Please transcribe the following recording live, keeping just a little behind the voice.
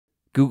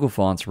Google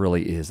Fonts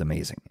really is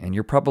amazing, and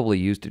you're probably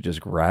used to just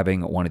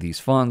grabbing one of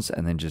these fonts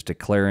and then just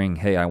declaring,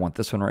 hey, I want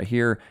this one right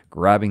here,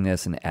 grabbing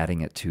this and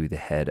adding it to the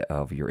head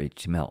of your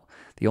HTML.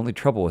 The only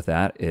trouble with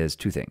that is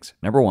two things.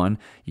 Number one,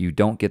 you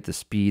don't get the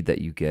speed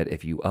that you get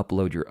if you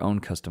upload your own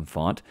custom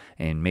font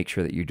and make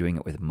sure that you're doing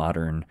it with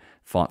modern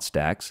font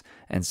stacks.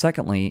 And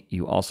secondly,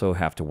 you also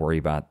have to worry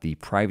about the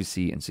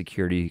privacy and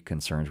security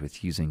concerns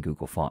with using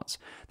Google Fonts.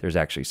 There's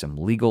actually some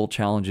legal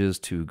challenges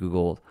to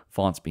Google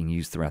Fonts being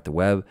used throughout the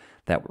web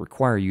that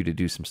require you to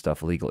do some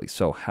stuff legally.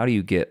 So how do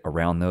you get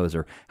around those,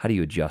 or how do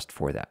you adjust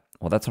for that?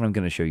 Well, that's what I'm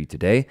going to show you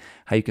today,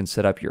 how you can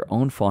set up your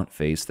own font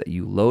face that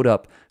you load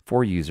up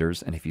for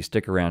users. And if you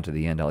stick around to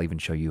the end, I'll even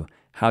show you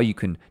how you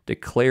can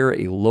declare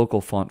a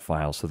local font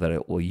file so that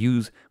it will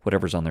use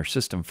whatever's on their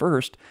system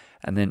first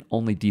and then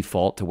only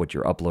default to what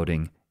you're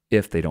uploading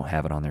if they don't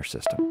have it on their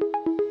system.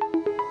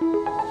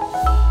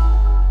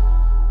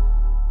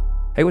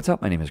 Hey, what's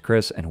up? My name is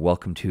Chris and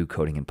welcome to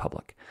Coding in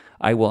Public.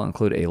 I will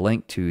include a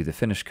link to the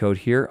finished code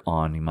here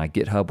on my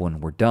GitHub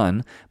when we're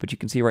done, but you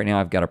can see right now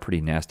I've got a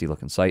pretty nasty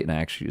looking site and I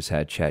actually just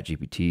had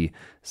ChatGPT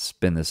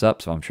spin this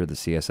up, so I'm sure the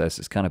CSS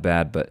is kind of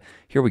bad, but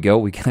here we go.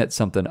 We got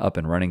something up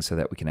and running so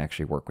that we can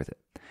actually work with it.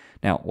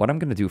 Now, what I'm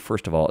going to do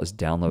first of all is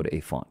download a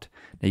font.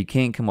 Now, you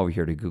can come over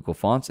here to Google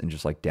Fonts and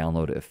just like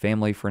download a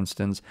family, for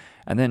instance,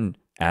 and then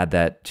add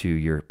that to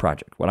your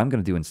project. What I'm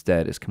going to do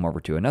instead is come over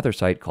to another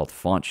site called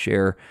Font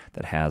Share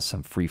that has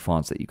some free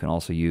fonts that you can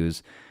also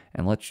use.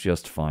 And let's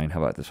just find,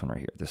 how about this one right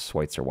here, this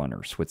Schweitzer one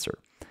or Switzer.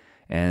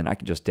 And I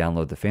can just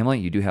download the family.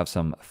 You do have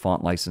some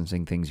font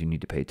licensing things you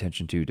need to pay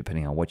attention to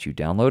depending on what you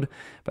download.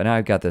 But now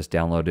I've got this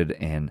downloaded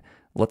and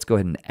let's go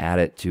ahead and add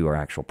it to our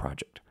actual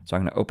project. So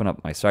I'm going to open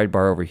up my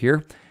sidebar over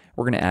here.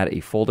 We're going to add a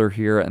folder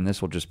here and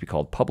this will just be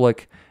called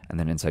public. And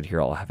then inside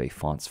here, I'll have a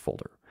fonts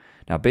folder.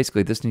 Now,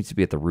 basically, this needs to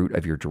be at the root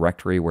of your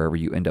directory wherever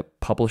you end up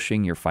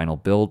publishing your final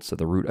build, so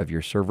the root of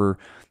your server.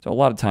 So a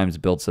lot of times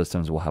build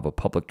systems will have a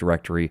public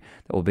directory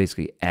that will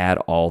basically add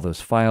all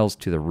those files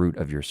to the root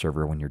of your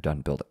server when you're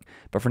done building.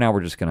 But for now,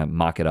 we're just going to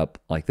mock it up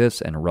like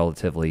this and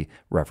relatively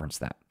reference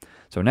that.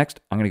 So next,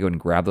 I'm going to go ahead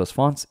and grab those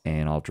fonts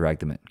and I'll drag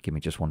them in. Give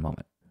me just one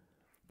moment.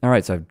 All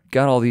right, so I've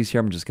got all these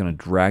here. I'm just going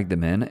to drag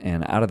them in,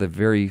 and out of the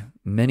very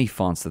many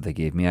fonts that they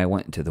gave me, I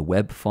went into the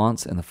web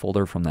fonts in the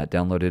folder from that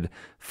downloaded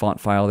font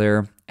file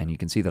there, and you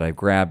can see that I've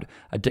grabbed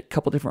a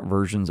couple different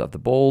versions of the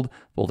bold,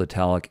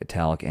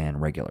 italic,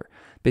 and regular.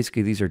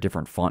 Basically, these are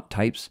different font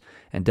types,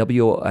 and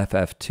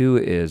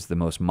WOFF2 is the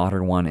most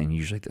modern one and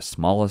usually the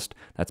smallest.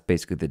 That's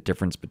basically the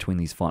difference between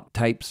these font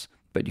types,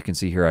 but you can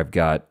see here I've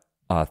got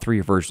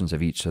three versions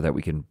of each so that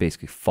we can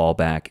basically fall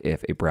back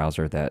if a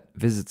browser that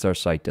visits our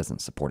site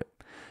doesn't support it.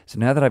 So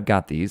now that I've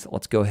got these,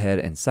 let's go ahead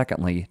and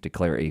secondly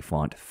declare a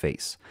font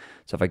face.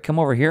 So if I come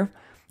over here,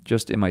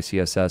 just in my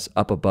CSS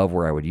up above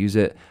where I would use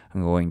it,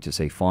 I'm going to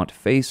say font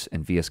face,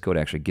 and VS Code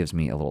actually gives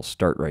me a little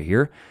start right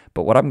here.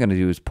 But what I'm going to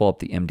do is pull up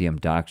the MDM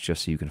docs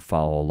just so you can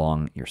follow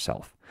along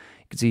yourself.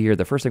 You can see here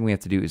the first thing we have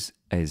to do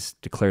is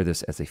declare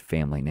this as a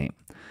family name.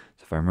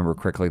 So if I remember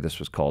correctly, this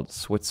was called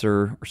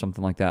Switzer or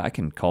something like that. I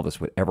can call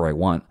this whatever I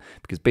want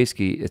because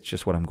basically it's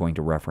just what I'm going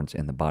to reference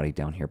in the body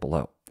down here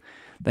below.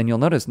 Then you'll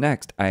notice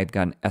next I've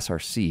got an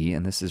SRC,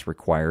 and this is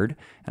required,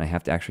 and I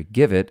have to actually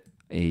give it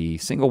a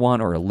single one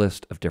or a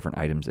list of different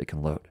items it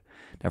can load.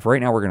 Now for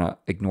right now, we're going to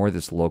ignore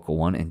this local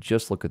one and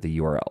just look at the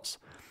URLs.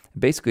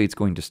 Basically, it's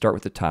going to start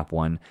with the top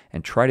one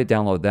and try to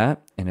download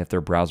that, and if their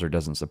browser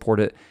doesn't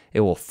support it, it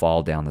will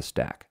fall down the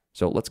stack.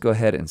 So let's go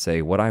ahead and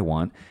say what I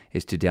want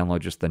is to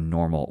download just the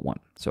normal one.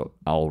 So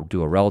I'll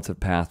do a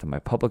relative path in my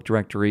public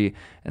directory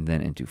and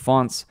then into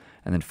fonts.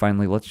 And then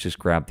finally, let's just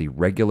grab the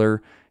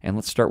regular and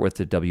let's start with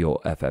the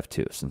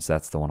WOFF2 since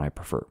that's the one I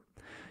prefer.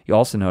 You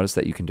also notice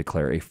that you can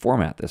declare a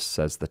format. This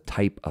says the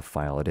type of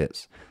file it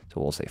is. So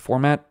we'll say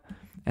format,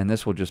 and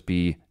this will just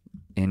be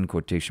in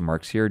quotation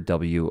marks here,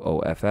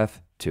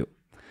 WOFF2.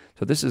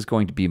 So this is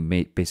going to be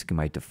basically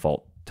my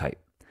default type.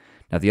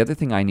 Now the other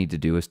thing I need to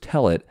do is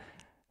tell it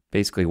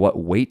basically what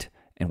weight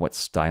and what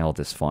style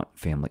this font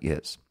family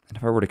is. And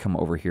if I were to come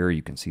over here,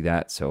 you can see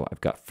that. So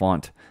I've got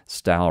font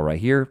style right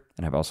here,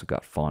 and I've also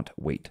got font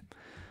weight.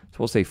 So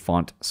we'll say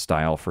font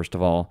style first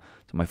of all.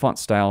 So my font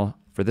style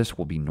for this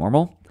will be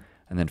normal,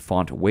 and then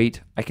font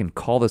weight, I can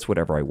call this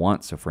whatever I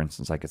want. So for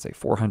instance, I could say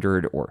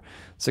 400 or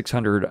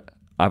 600.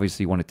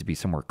 Obviously you want it to be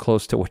somewhere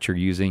close to what you're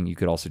using. You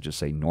could also just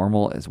say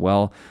normal as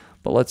well,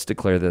 but let's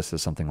declare this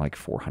as something like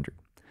 400.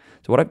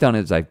 So what I've done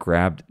is I've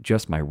grabbed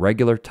just my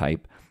regular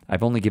type.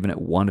 I've only given it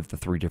one of the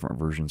three different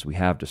versions we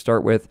have to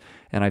start with,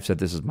 and I've said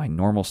this is my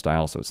normal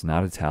style, so it's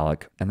not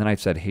italic, and then I've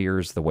said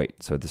here's the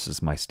weight, so this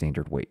is my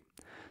standard weight.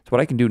 So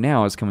what I can do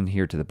now is come in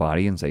here to the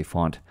body and say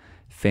font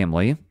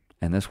family,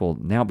 and this will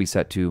now be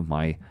set to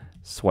my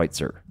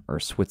Schweitzer or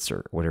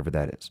Switzer, whatever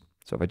that is.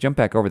 So if I jump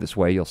back over this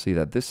way, you'll see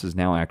that this is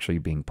now actually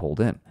being pulled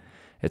in.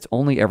 It's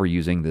only ever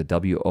using the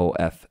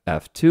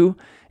WOFF2,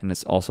 and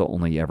it's also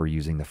only ever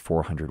using the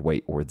 400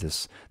 weight or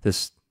this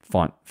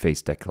font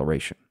face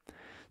declaration.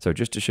 So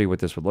just to show you what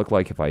this would look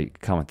like, if I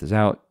comment this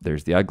out,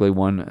 there's the ugly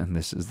one, and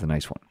this is the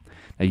nice one.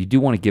 Now you do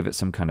want to give it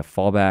some kind of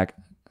fallback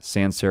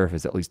Sans serif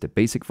is at least a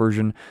basic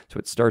version, so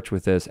it starts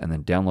with this and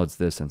then downloads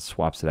this and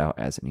swaps it out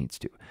as it needs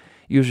to.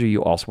 Usually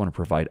you also want to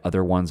provide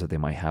other ones that they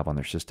might have on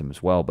their system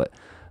as well, but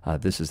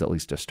this is at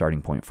least a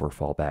starting point for a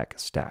fallback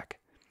stack.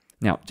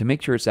 Now, to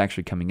make sure it's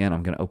actually coming in,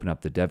 I'm going to open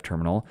up the dev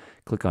terminal,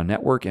 click on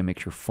network, and make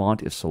sure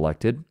font is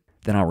selected.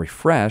 Then I'll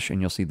refresh, and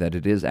you'll see that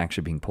it is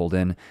actually being pulled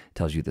in. It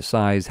tells you the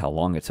size, how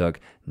long it took,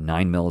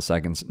 9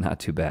 milliseconds, not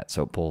too bad.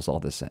 So it pulls all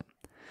this in.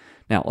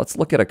 Now, let's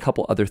look at a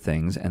couple other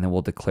things, and then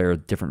we'll declare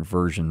different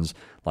versions,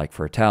 like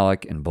for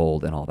italic and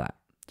bold and all that.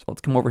 So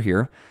let's come over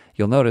here.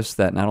 You'll notice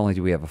that not only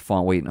do we have a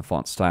font weight and a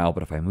font style,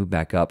 but if I move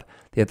back up,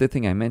 the other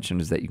thing I mentioned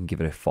is that you can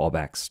give it a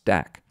fallback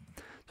stack.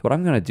 So what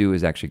I'm going to do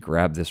is actually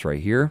grab this right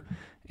here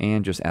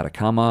and just add a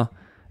comma,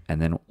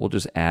 and then we'll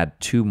just add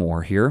 2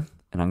 more here.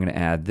 And I'm going to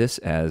add this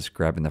as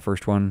grabbing the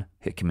first one,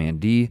 hit Command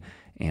D,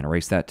 and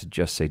erase that to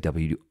just say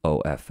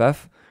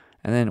WOFF.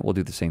 And then we'll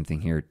do the same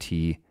thing here,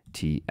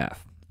 TTF.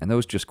 And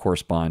those just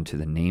correspond to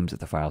the names of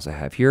the files I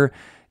have here.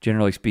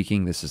 Generally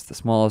speaking, this is the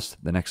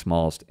smallest, the next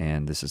smallest,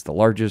 and this is the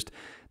largest.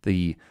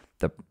 The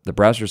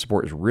browser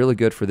support is really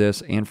good for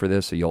this and for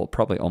this, so you'll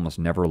probably almost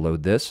never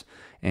load this.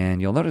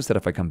 And you'll notice that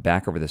if I come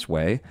back over this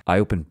way, I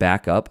open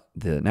back up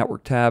the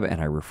network tab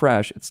and I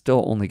refresh, it's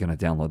still only going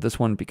to download this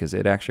one because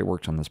it actually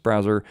works on this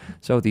browser,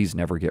 so these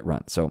never get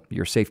run. So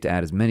you're safe to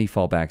add as many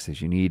fallbacks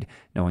as you need,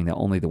 knowing that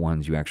only the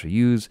ones you actually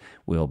use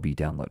will be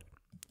downloaded.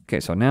 Okay,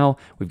 so now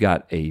we've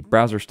got a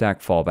browser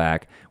stack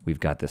fallback,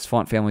 we've got this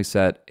font family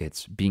set,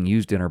 it's being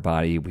used in our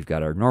body, we've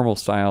got our normal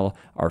style,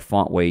 our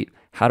font weight.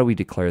 How do we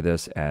declare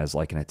this as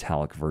like an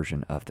italic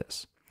version of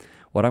this?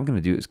 What I'm going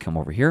to do is come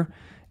over here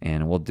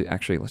and we'll do,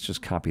 actually, let's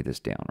just copy this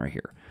down right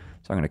here.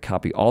 So I'm going to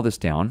copy all this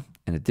down.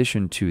 In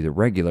addition to the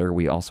regular,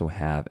 we also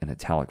have an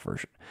italic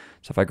version.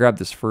 So if I grab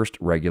this first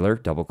regular,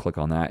 double click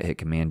on that, hit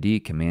Command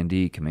D, Command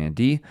D, Command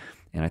D,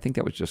 and I think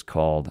that was just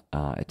called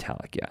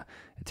italic. Yeah,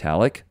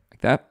 italic,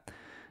 like that.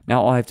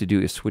 Now all I have to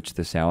do is switch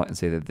this out and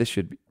say that this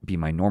should be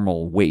my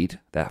normal weight,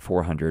 that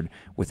 400,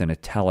 with an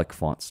italic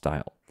font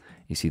style.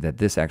 You see that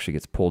this actually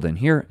gets pulled in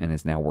here and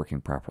is now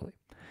working properly.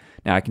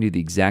 Now I can do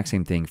the exact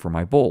same thing for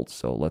my bold.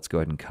 So let's go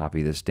ahead and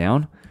copy this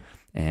down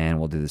and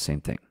we'll do the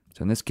same thing.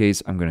 So in this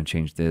case, I'm going to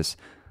change this,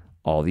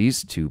 all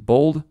these to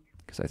bold,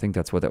 because I think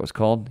that's what that was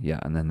called. Yeah,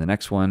 and then the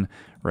next one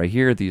right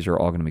here, these are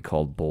all going to be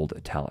called bold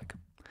italic.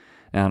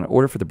 Now in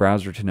order for the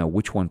browser to know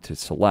which one to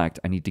select,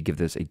 I need to give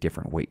this a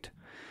different weight.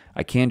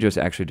 I can just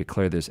actually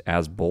declare this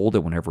as bold,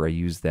 and whenever I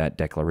use that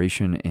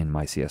declaration in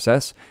my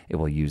CSS, it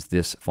will use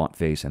this font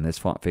face and this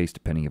font face,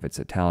 depending if it's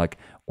italic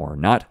or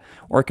not.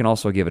 Or I can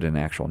also give it an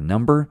actual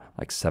number,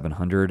 like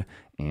 700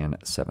 and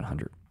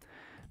 700.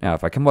 Now,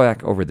 if I come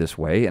back over this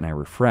way and I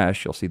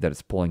refresh, you'll see that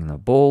it's pulling in the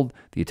bold,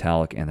 the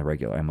italic, and the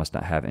regular. I must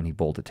not have any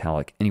bold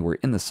italic anywhere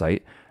in the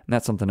site. And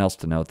that's something else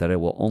to note, that it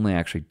will only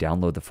actually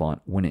download the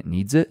font when it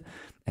needs it.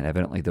 And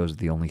evidently, those are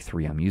the only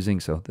 3 I'm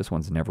using, so this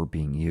one's never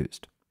being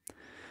used.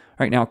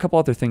 All right, now a couple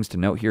other things to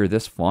note here.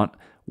 This font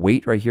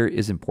weight right here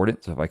is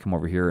important. So if I come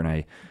over here and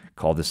I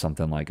call this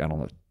something like, I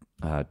don't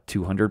know,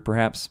 200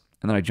 perhaps,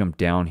 and then I jump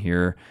down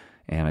here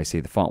and I say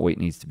the font weight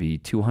needs to be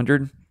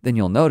 200, then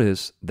you'll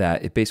notice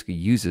that it basically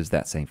uses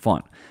that same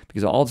font,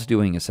 because all it's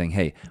doing is saying,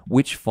 hey,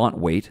 which font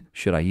weight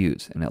should I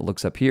use? And it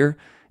looks up here,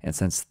 and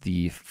since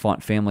the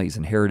font family is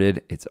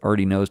inherited, it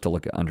already knows to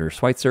look at under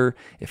Schweitzer.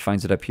 It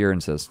finds it up here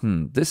and says,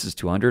 this is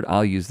 200,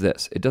 I'll use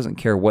this. It doesn't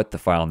care what the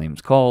file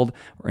name's called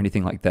or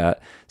anything like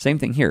that. Same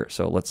thing here.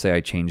 So let's say I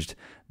changed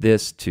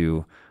this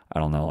to, I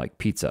don't know, like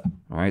pizza.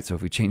 All right, so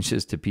if we change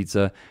this to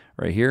pizza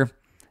right here,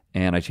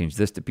 and I change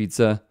this to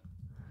pizza,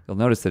 you'll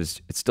notice that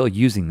it's still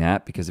using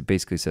that, because it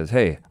basically says,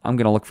 hey, I'm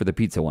going to look for the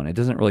pizza one. It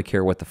doesn't really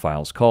care what the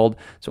file's called.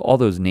 So all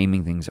those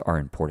naming things are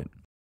important.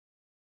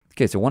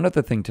 Okay, so one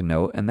other thing to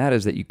note, and that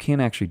is that you can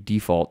actually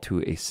default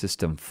to a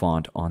system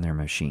font on their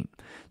machine.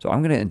 So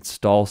I'm going to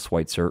install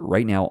Schweitzer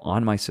right now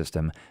on my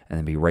system and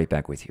then be right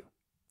back with you.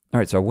 All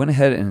right, so I went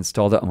ahead and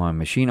installed it on my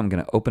machine. I'm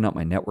going to open up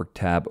my network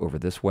tab over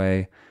this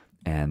way,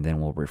 and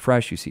then we'll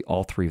refresh. You see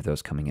all 3 of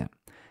those coming in.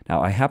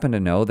 Now, I happen to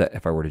know that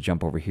if I were to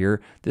jump over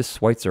here, this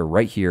Schweitzer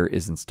right here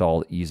is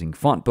installed using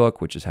FontBook,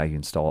 which is how you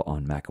install it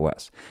on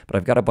macOS. But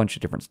I've got a bunch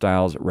of different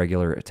styles,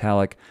 regular,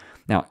 italic.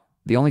 Now,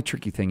 the only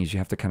tricky thing is you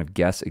have to kind of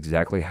guess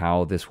exactly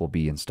how this will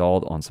be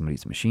installed on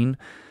somebody's machine.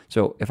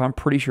 So if I'm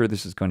pretty sure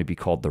this is going to be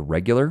called the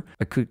regular,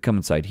 I could come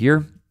inside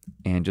here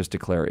and just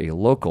declare a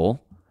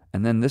local,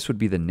 and then this would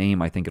be the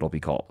name I think it'll be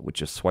called,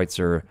 which is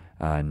Schweitzer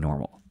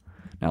normal.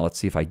 Now let's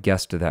see if I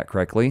guessed that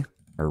correctly,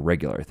 or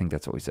regular. I think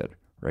that's what we said,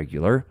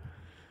 regular.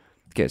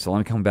 Okay, so let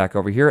me come back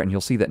over here, and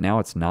you'll see that now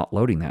it's not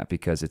loading that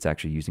because it's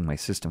actually using my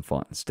system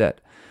font instead.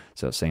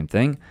 So same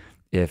thing.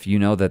 If you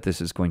know that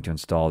this is going to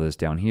install this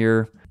down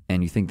here,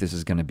 and you think this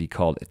is going to be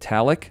called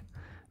italic,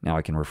 now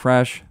I can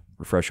refresh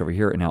over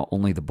here, and now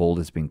only the bold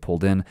is being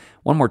pulled in.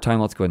 One more time,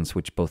 let's go ahead and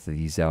switch both of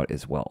these out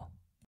as well.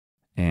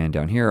 And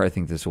down here, I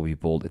think this will be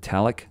bold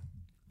italic.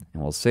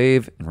 And we'll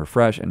save and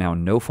refresh, and now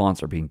no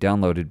fonts are being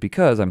downloaded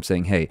because I'm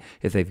saying, hey,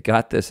 if they've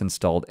got this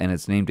installed and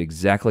it's named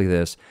exactly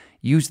this,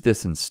 use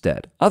this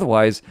instead.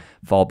 Otherwise,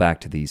 fall back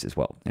to these as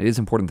well. It is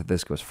important that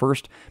this goes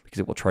first because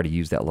it will try to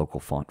use that local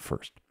font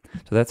first.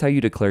 So that's how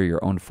you declare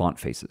your own font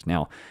faces.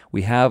 Now,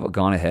 we have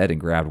gone ahead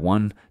and grabbed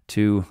 1,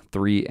 2,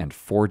 3, and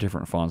 4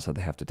 different fonts that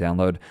they have to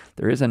download.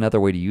 There is another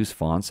way to use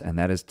fonts, and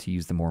that is to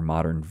use the more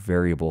modern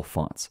variable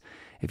fonts.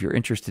 If you're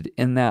interested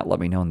in that, let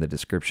me know in the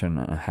description.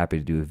 I'm happy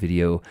to do a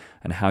video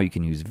on how you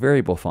can use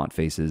variable font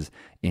faces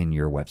in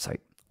your website.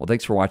 Well,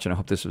 thanks for watching. I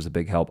hope this was a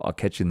big help. I'll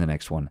catch you in the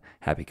next one.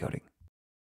 Happy coding.